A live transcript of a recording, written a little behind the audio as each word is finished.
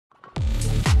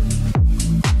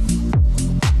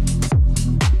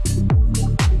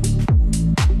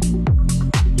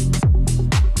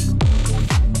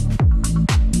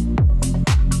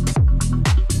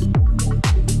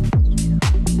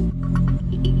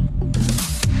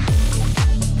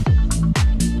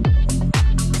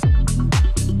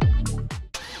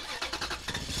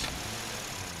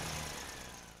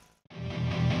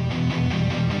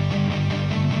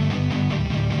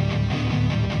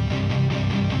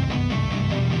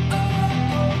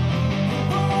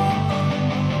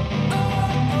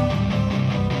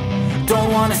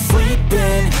wanna sleep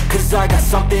in, cause I got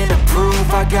something to prove.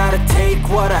 I gotta take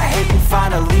what I hate and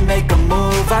finally make a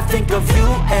move. I think of you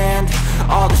and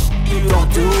all the shit you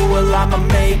don't do. Well, I'ma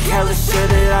make hella sure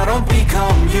that I don't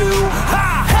become you.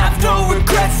 I have no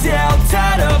regrets, yeah, I'll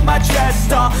tie up my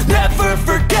chest. I'll never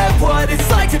forget what it's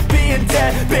like to be in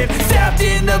debt. Been stabbed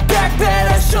in the back bed,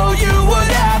 I'll show you what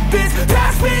happens.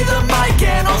 Pass me the mic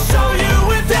and I'll show you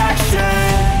with action.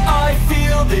 I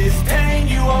feel this pain,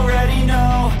 you already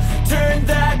know. Turn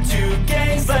that to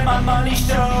gains, let my money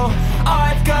show.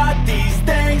 I've got these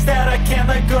things that I can't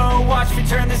let go. Watch me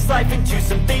turn this life into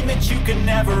something that you can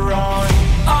never own.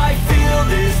 I feel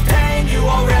this pain, you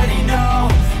already know.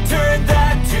 Turn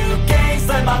that to gains,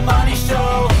 let my money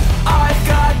show. I've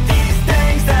got these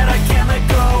things that I can't let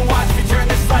go. Watch me turn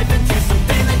this life into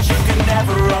something that you can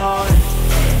never own.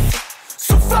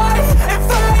 So fight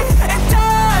and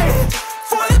die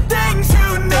for the things you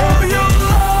know you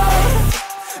love.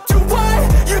 Do what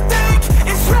you think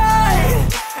is right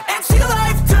and see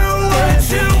life do what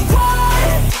you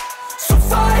want. So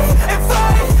fight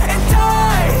and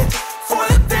die for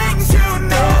the things you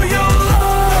know you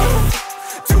love.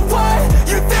 Do what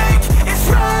you think is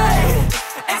right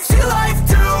and see life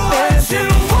do what you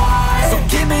want. So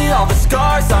give me all the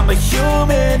scars, I'm a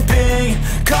human being.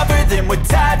 Cover them with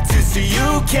tattoos so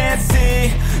you can't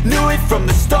see. Knew it from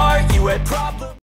the start, you had problems.